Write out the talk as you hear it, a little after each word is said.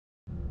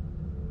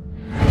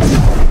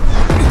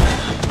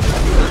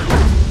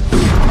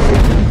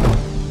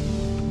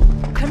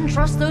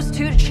trust those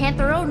two to chant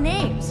their own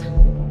names.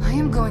 I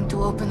am going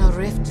to open a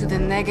rift to the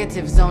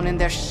negative zone in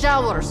their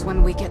showers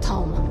when we get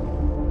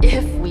home.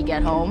 If we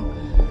get home.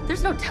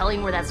 There's no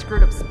telling where that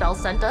screwed up spell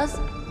sent us.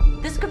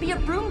 This could be a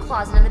broom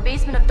closet in the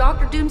basement of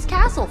Dr. Doom's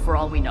castle for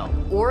all we know.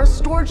 Or a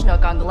storage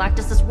nook on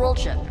Galactus' world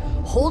ship.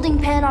 Holding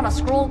pen on a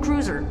scroll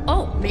cruiser.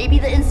 Oh, maybe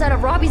the inside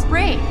of Robbie's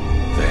brain.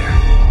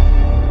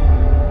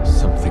 There.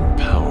 Something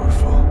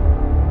powerful.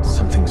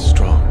 Something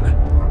strong.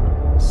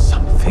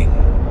 Something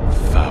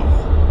foul.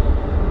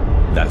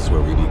 That's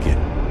where we begin.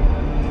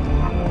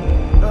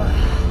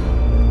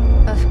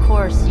 Of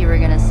course you were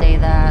gonna say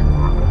that.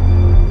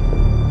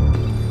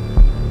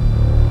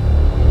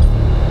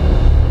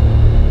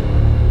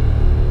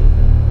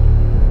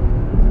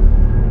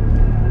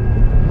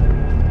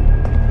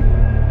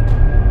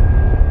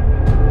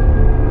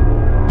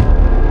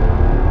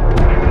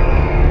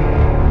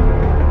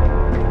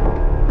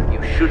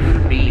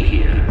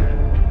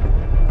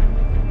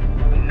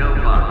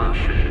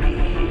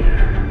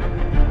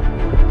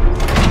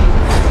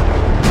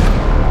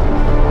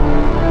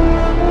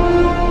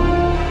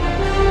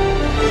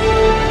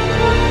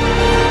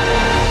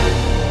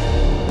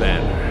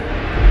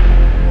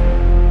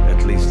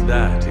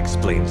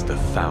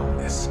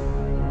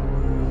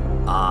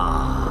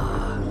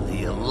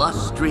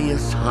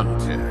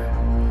 Hunter.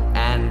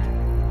 And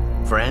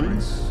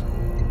friends?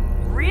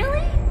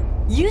 Really?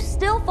 You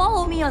still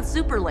follow me on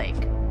Super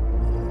Lake?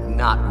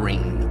 Not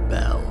ringing the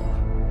bell.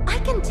 I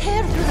can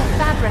tear through the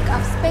fabric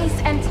of space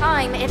and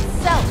time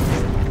itself.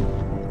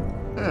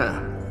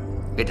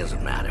 It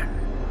doesn't matter.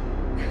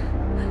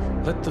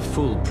 Let the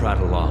fool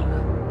prattle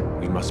on.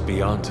 We must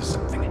be on to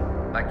something.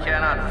 I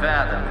cannot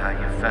fathom how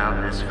you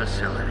found this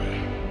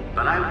facility,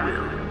 but I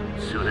will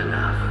soon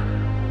enough.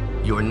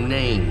 Your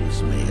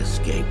names may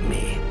escape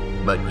me,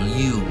 but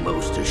you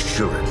most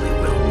assuredly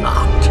will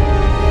not.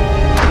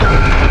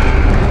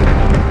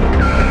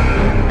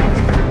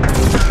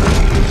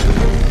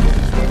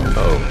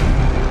 Oh,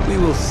 we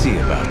will see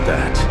about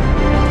that.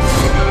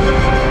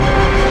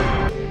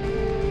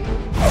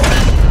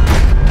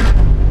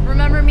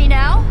 Remember me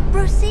now,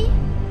 Brucey?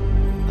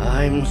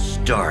 I'm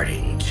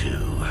starting to,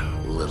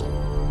 little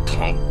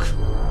punk.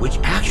 Which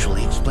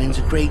actually explains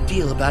a great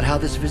deal about how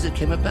this visit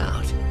came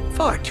about.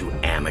 Far too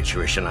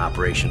amateurish an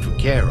operation for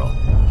Carol,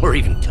 or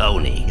even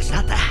Tony. It's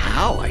not the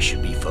how I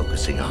should be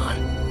focusing on,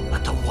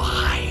 but the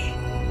why.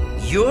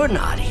 You're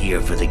not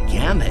here for the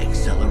Gamma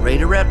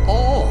Accelerator at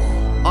all,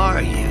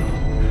 are you?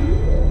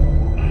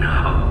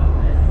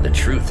 No. The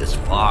truth is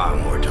far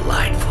more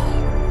delightful.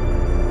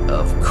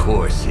 Of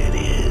course it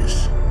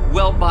is.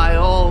 Well, by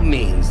all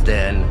means,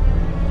 then,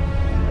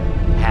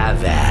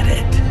 have at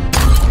it.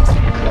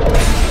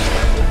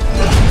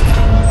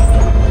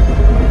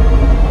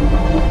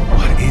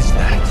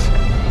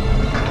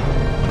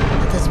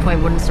 At this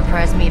point, wouldn't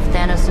surprise me if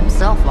Thanos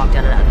himself walked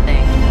out of that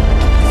thing.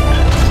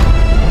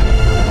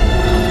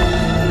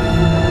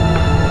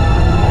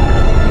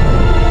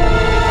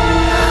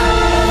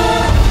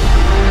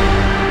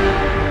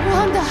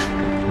 Wanda!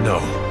 No.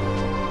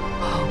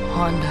 Oh,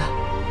 Wanda.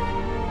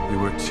 We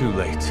were too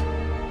late.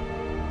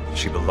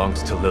 She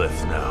belongs to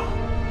Lilith now.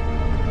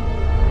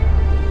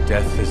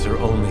 Death is her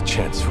only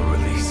chance for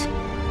release.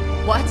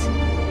 What?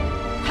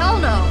 Hell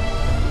no!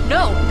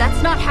 No,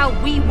 that's not how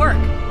we work.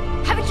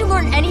 Haven't you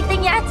learned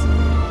anything yet?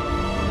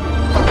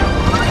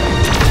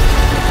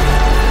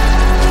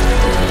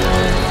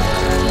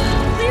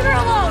 Leave her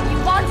alone, you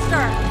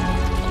monster!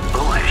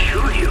 Oh, I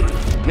assure you,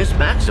 Miss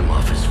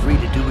Maximoff is free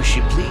to do as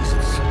she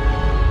pleases.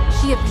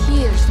 She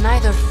appears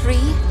neither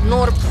free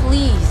nor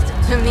pleased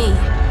to me.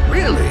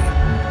 Really?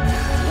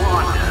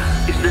 Wanda,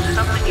 is there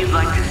something you'd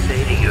like to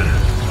say to your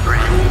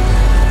friends?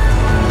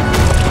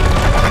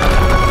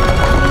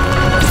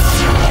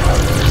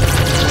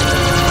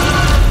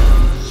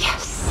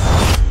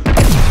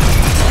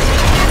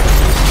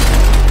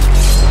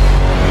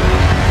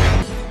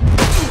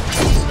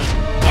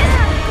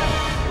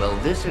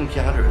 This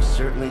encounter has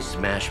certainly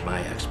smashed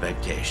my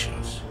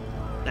expectations.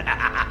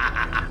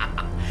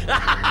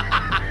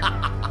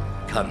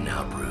 Come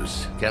now,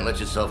 Bruce. Can't let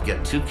yourself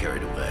get too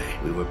carried away.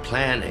 We were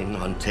planning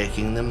on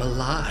taking them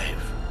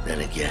alive. Then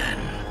again,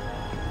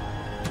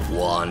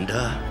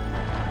 Wanda?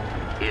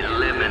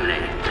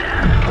 Eliminate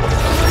them.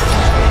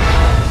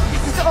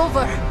 This is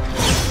over.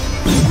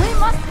 We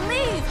must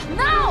leave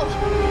now!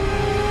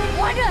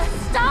 Wanda,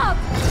 stop!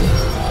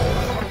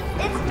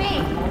 It's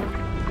me.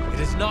 It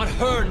is not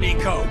her,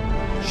 Nico.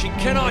 She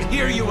cannot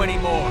hear you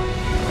anymore.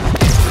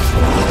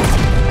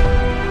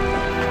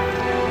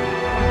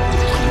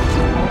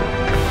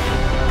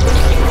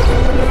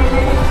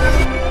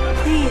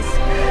 Please.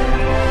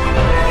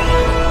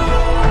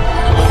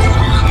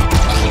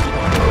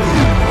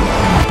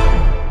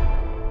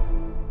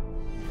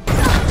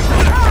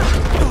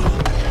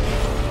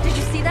 Did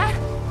you see that?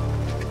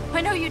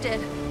 I know you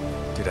did.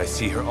 Did I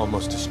see her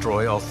almost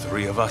destroy all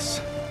three of us?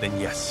 Then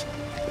yes.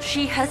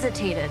 She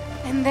hesitated.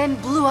 And then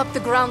blew up the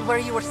ground where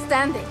you were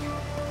standing.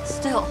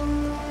 Still,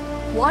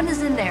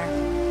 Wanda's in there.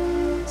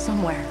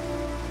 Somewhere.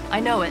 I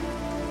know it.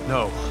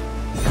 No.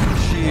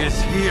 She He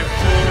is here.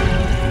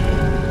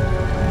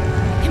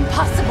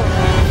 Impossible!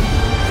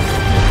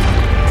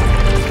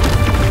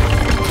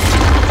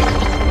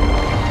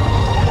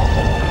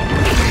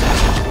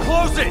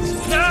 Close it!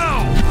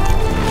 Now!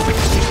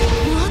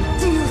 What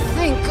do you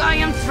think I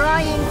am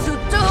trying to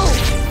do?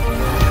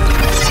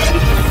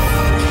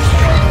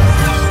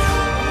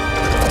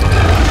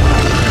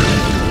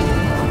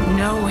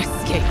 No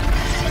escape.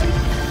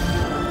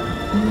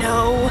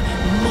 No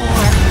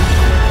more.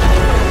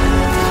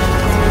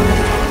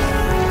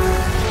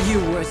 You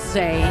were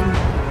saying,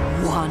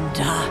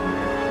 Wanda.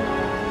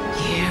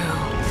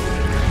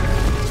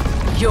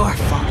 Your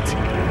fault.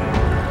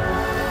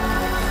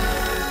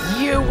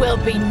 You will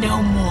be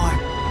no more.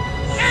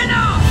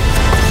 Enough!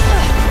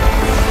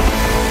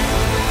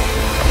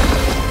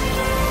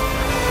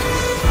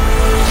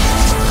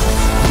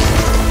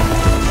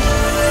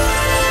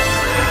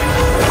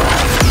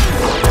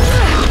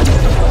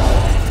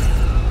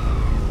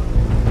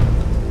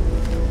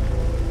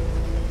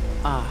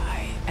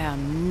 I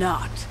am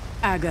not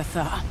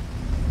Agatha.